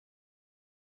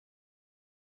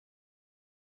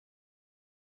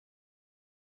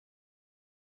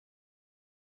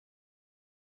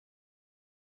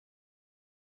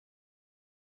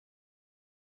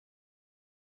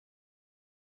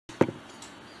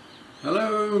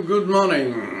Hello, good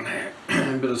morning.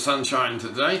 A bit of sunshine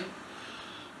today.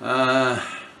 Today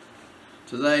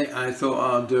I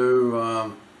thought I'd do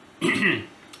a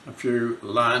few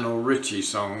Lionel Richie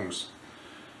songs.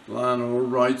 Lionel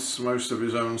writes most of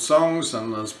his own songs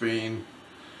and has been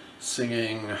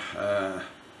singing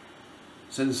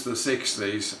since the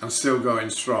 60s and still going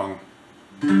strong.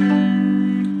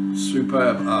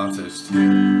 Superb artist.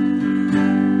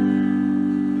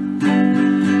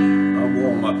 I'll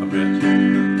warm up a bit.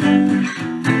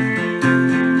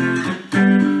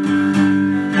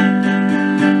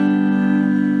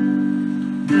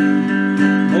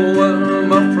 Oh well,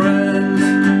 my friends,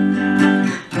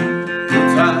 the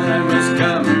time has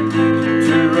come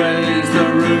to raise the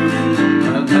roof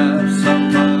and have some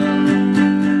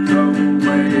fun. Throw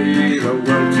away the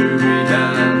work to be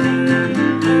done.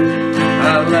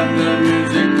 I'll let the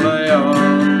music play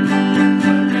on.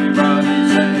 Everybody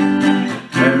sing,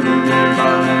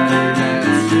 everybody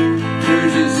dance.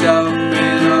 Lose yourself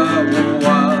in a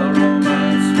wild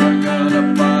romance. We're gonna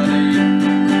party,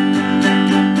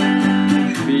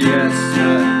 fiesta.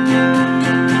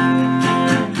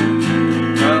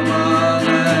 Come on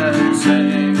and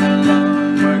sing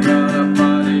along. We're gonna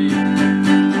party,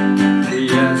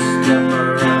 fiesta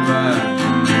forever.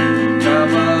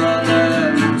 Come on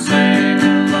and sing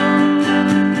along.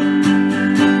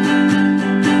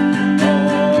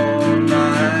 All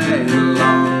night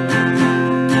long,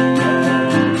 all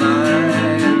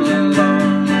night long,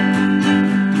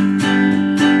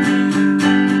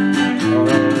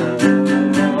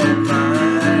 all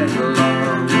night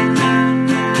long,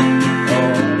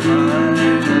 all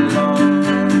night long.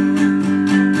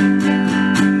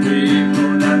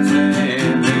 People dancing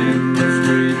in the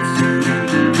streets,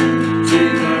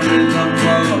 scenery on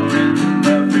floor in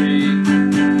the beat.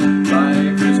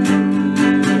 Life is cool,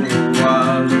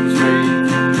 wild and sweet.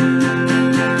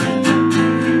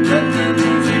 Let the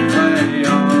music play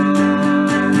on.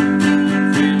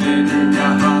 Feel it in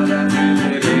your heart and feel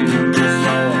it in your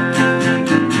soul.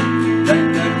 Let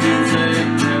the music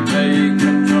take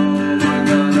control. We're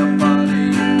gonna party,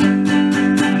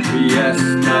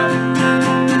 fiesta.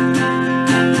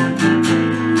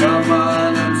 Come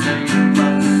on and sing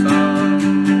my song.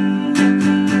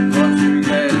 Once we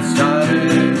get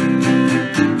started,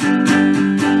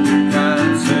 you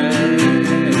can't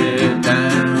sit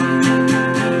down.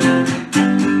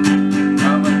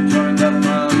 Come and join the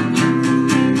fun.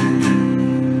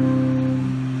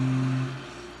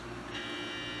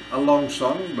 A long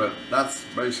song, but that's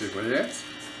basically it.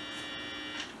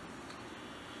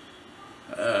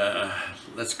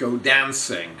 Let's go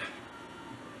dancing.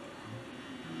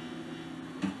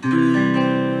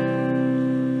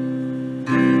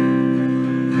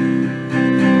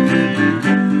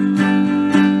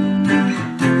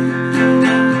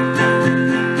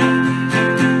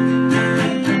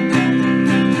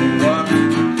 What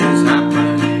is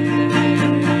happening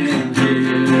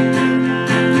here?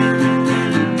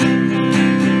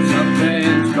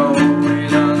 Something's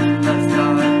going on that's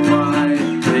not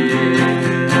quite clear.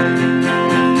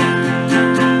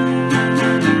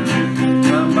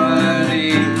 Somebody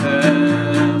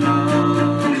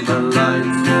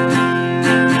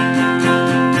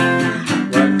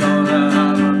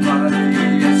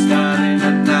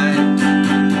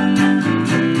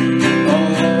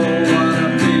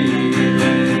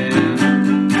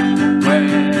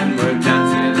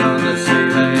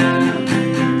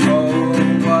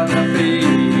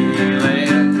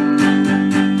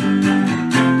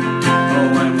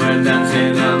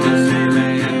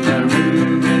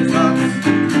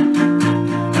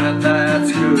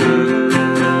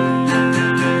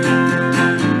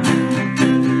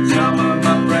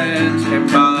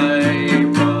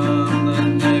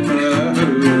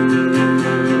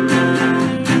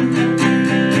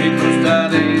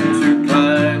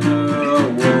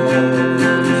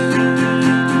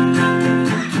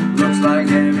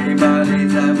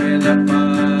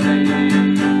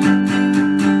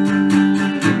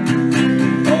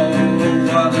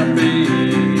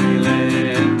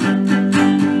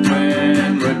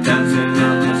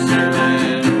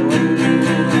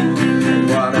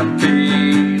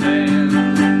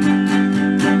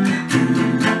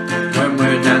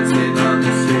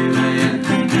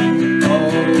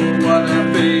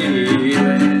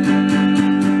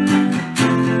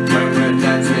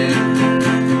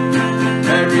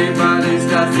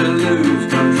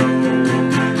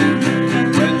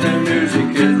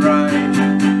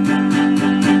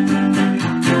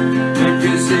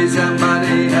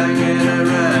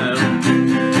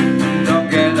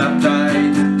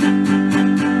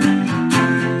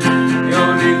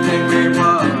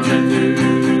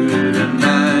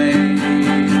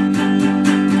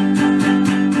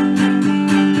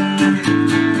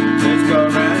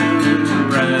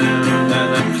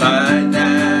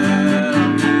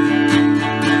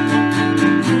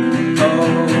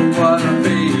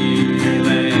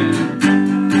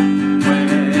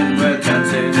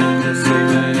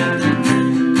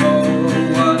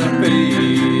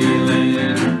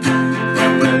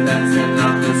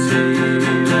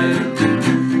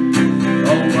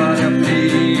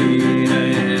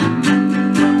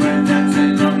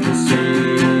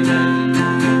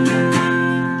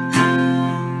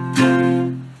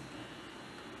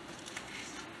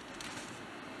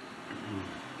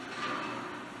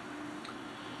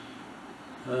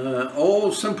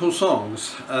simple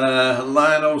songs.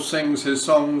 Lionel sings his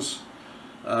songs,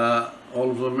 all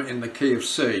of them in the key of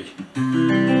C,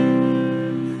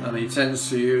 and he tends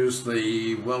to use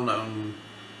the well-known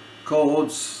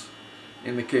chords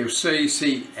in the key of C,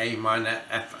 C, A minor,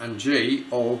 F and G,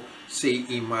 or C,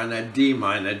 E minor, D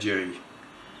minor, G,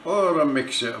 or a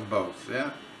mixture of both.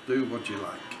 Yeah, do what you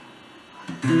like.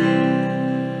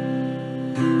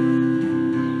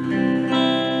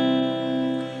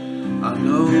 I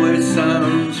know it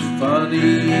sounds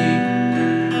funny,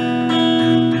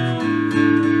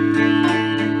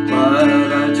 but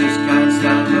I just can't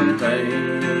stand the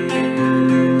pain,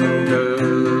 oh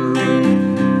girl.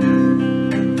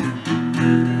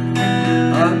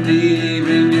 I'm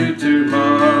leaving you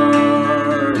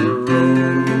tomorrow.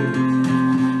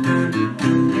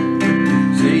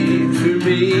 Seems to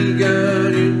me,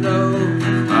 girl, you know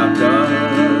I've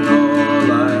done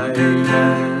all I can.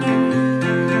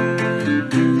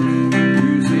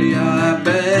 You see, I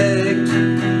begged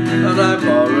and I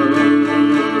borrowed,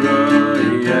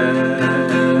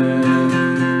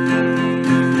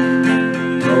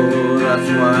 oh, that's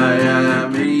why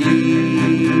I'm easy.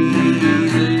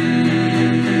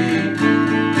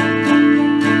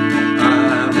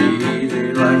 I'm easy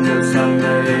like a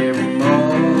Sunday morning.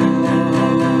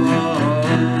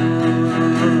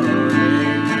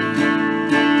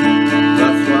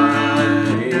 That's why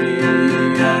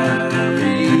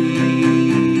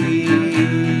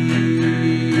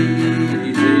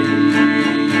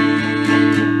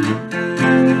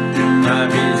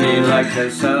I'm easy like a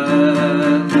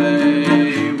Sunday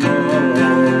morning.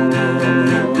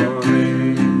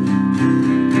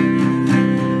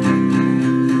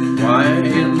 Why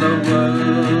in the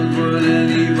world would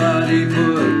anybody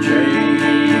put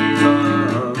chains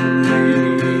on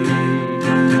me?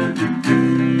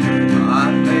 I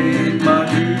paid my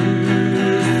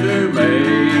dues to make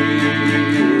it.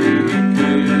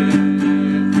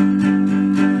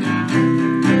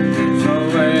 So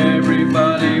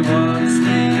everybody wants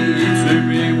me to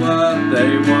be what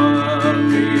they want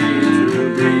me to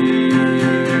be.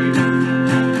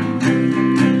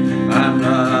 I'm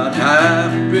not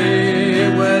happy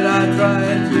when I try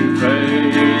to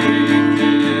fake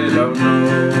it, oh no.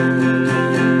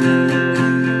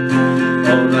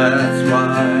 Oh, that's why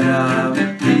I'm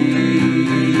easy,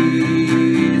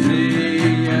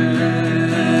 yeah.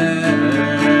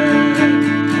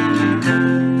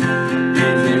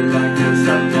 Easy like a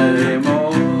Sunday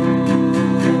morning.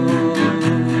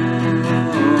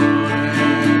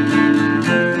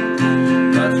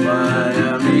 That's why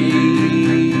I'm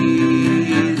easy.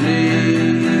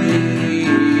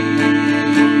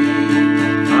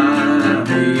 I'm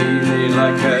easy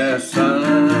like a Sunday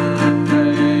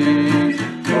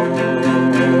morning.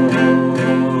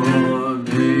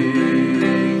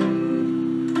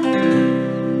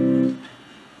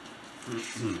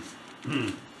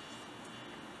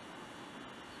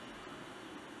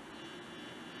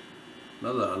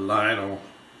 Another Lionel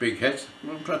big hit.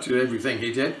 Well, practically everything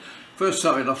he did. First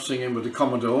started off singing with the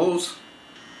Commodores,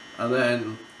 and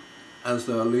then as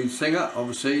the lead singer,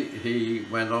 obviously, he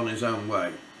went on his own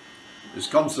way. His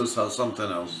concerts are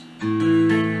something else.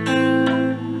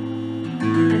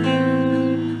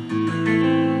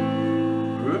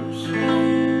 Oops.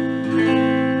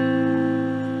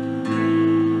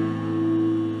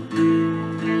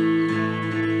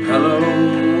 Hello.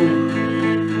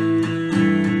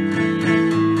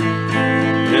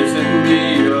 Is it me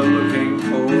you're looking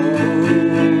for?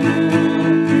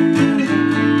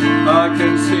 I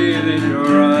can see it in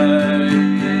your eyes,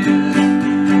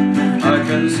 I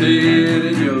can see it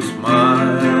in your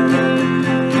smile.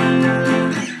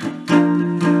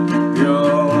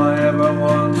 You're all I ever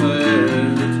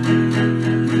wanted,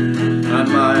 and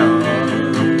my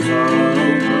arms are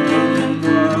open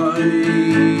wide,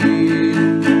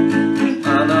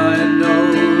 and I know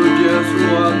just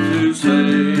what to say,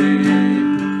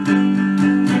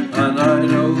 and I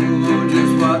know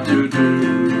just what to do.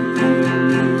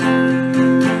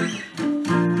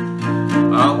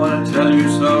 I want to tell you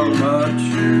so much,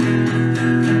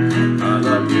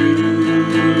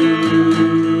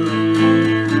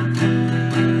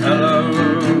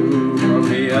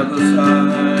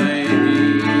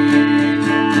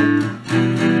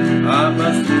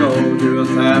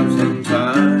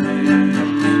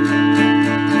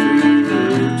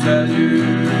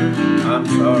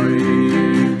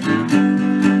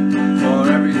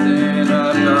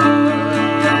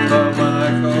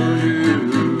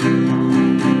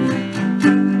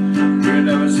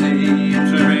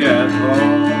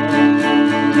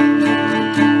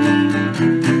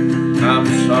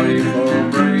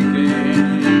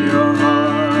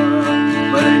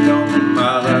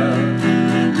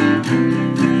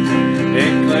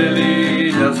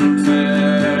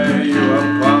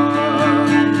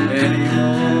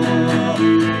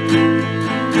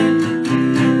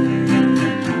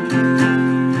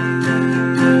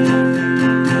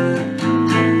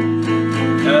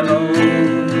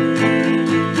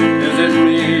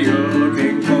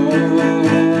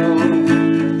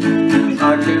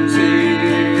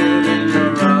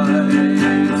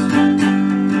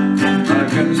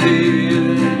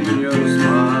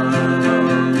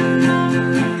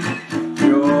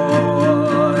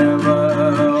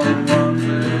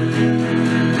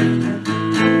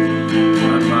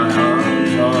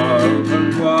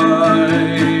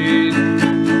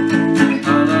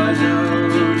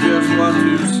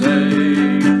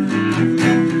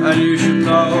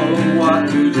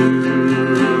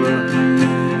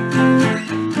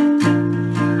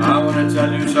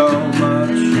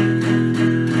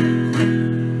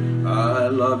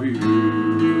 love you.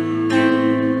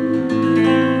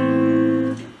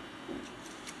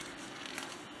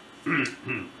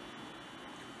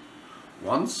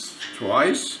 Once,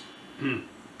 twice.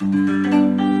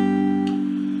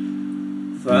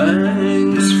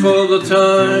 Thanks for the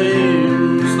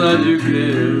times that you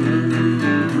give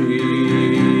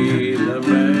me. The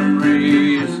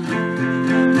memories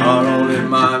are all in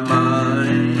my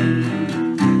mind.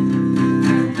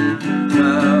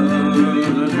 Now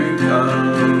that we've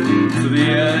come to the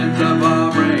end of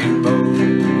our rainbow,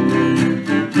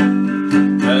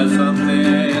 there's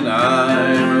something I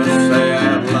must say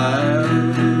out loud.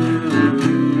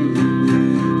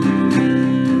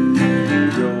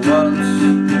 You're once,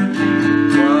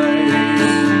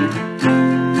 twice,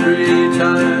 three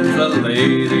times a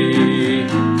lady,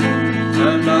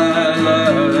 and I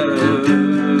love you.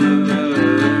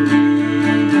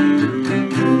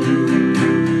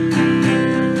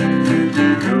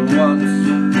 You're once,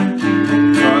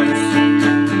 twice,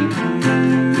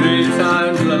 three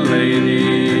times a lady,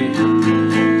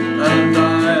 and I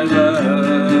love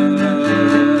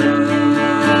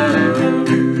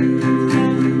you.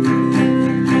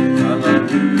 I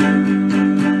love you.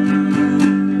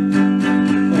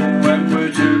 When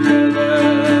we're together,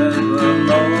 the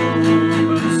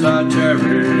moments I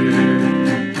cherish.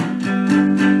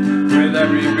 With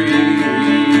every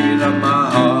beat of my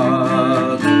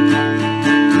heart,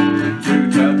 to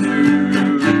touch you,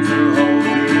 to hold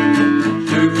you,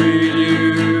 to feel you,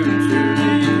 to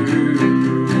need you.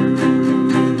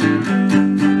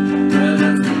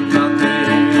 There's nothing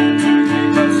to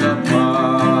keep us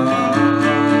apart.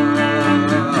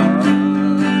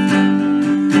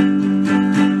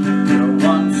 You're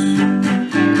once,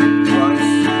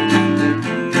 twice,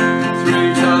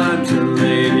 three times a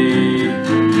lady,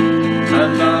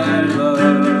 and I love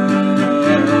you.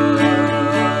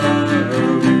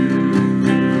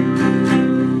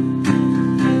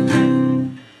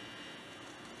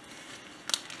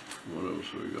 What else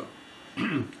have we got?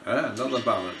 Another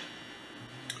ballad.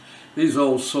 These are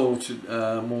all sorted,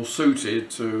 more suited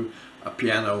to a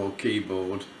piano or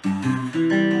keyboard.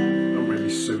 Don't really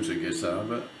suit a guitar,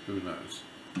 but who knows?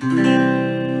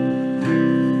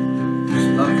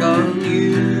 Stuck on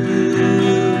you,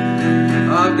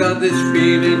 I've got this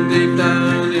feeling deep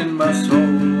down in my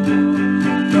soul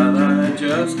that I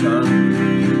just can't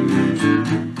lose.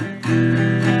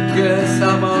 Guess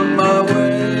I'm on my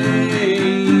way.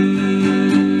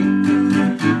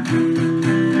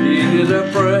 Needed a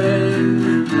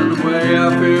friend, and the way I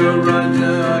feel right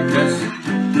now, I guess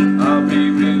I'll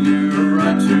be with you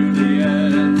right to the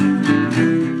end.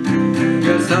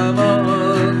 Guess I'm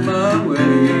on my way.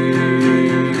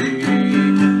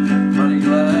 Mighty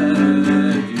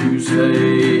glad you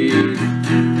stayed.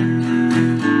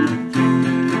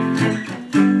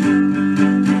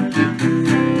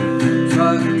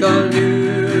 Stuck on you,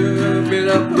 been a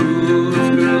fool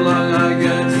too long, I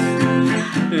guess.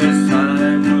 It's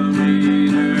time for me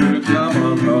to come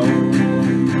on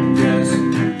home. Yes,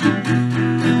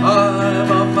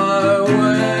 I'm on my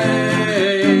way.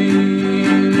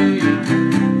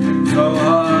 So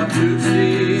hard to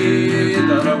see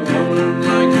that a woman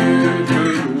like you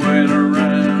could wait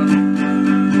around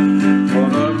for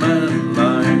a man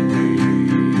like me.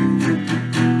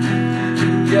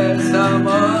 Yes, I'm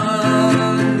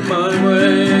on my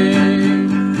way.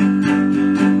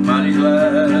 Mighty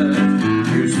glad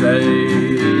you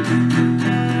stayed.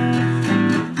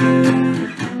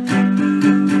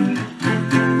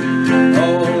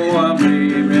 Oh, I'm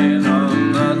leaving on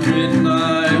that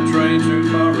midnight train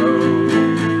tomorrow,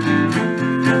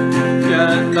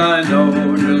 and I know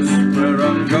just where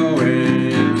I'm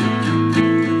going.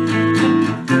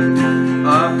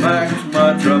 I've packed my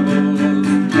troubles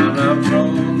and I've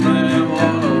thrown them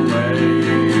all away,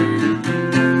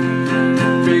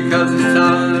 because it's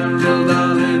time, little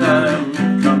darling, I'm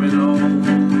coming home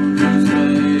to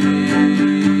stay.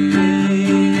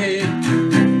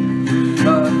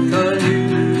 Stuck on you,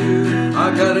 I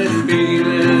got this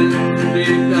feeling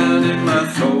deep down in my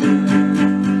soul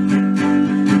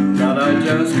that I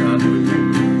just can't lose.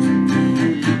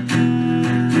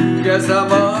 Guess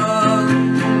I'm on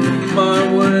my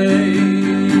way.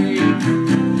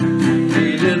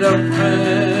 Needed a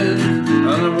friend,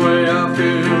 and the way I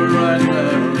feel right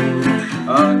now,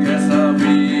 I guess I'll be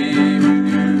with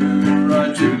you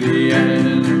right to the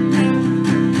end.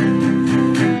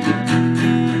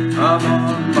 I'm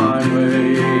on my way.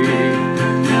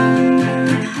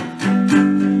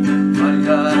 I'm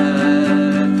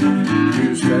glad you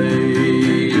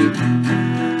stayed.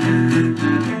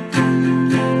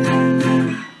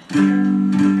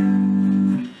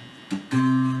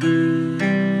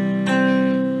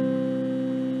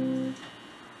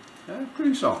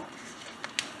 think so.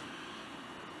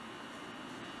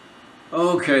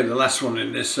 Okay, the last one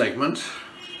in this segment.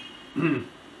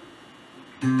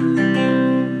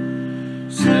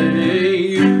 Say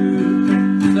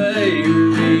you, say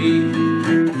me,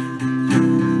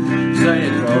 say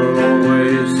it for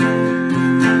always.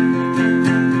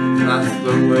 That's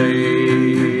the way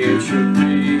it should be.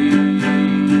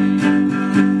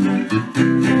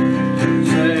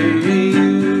 Say you,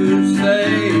 say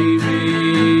me,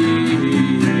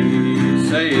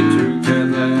 say it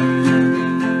together.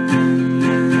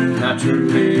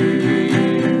 Naturally,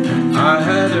 I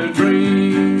had a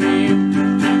dream,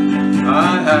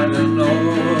 I had an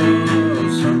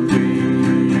awesome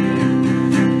dream.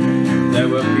 There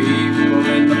were people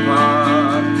in the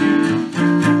park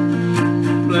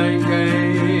playing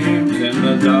games in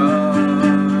the dark,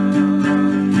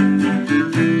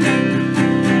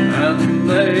 and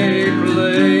they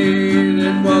played,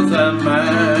 it was a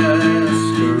masquerade.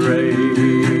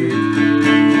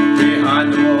 Behind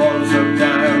the walls of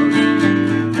doubt,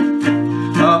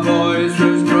 our voice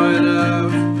was crying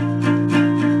out,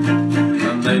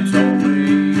 and they told me,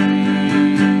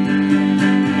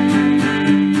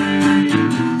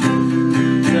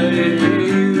 say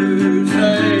you,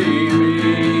 say me,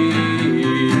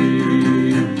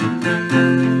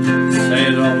 say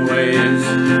it always,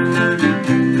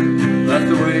 that's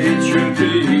the way it should be.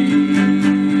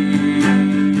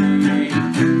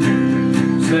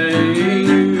 Say you,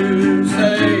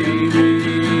 say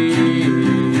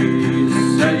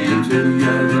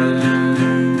together,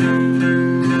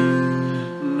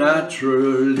 naturally.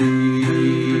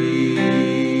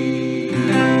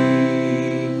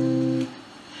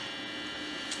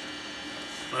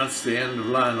 That's the end of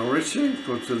Lionel Richie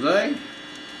for today.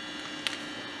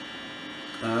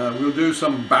 We'll do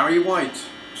some Barry White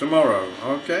tomorrow.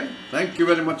 Okay, thank you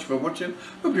very much for watching.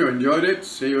 Hope you enjoyed it.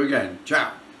 See you again.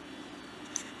 Ciao.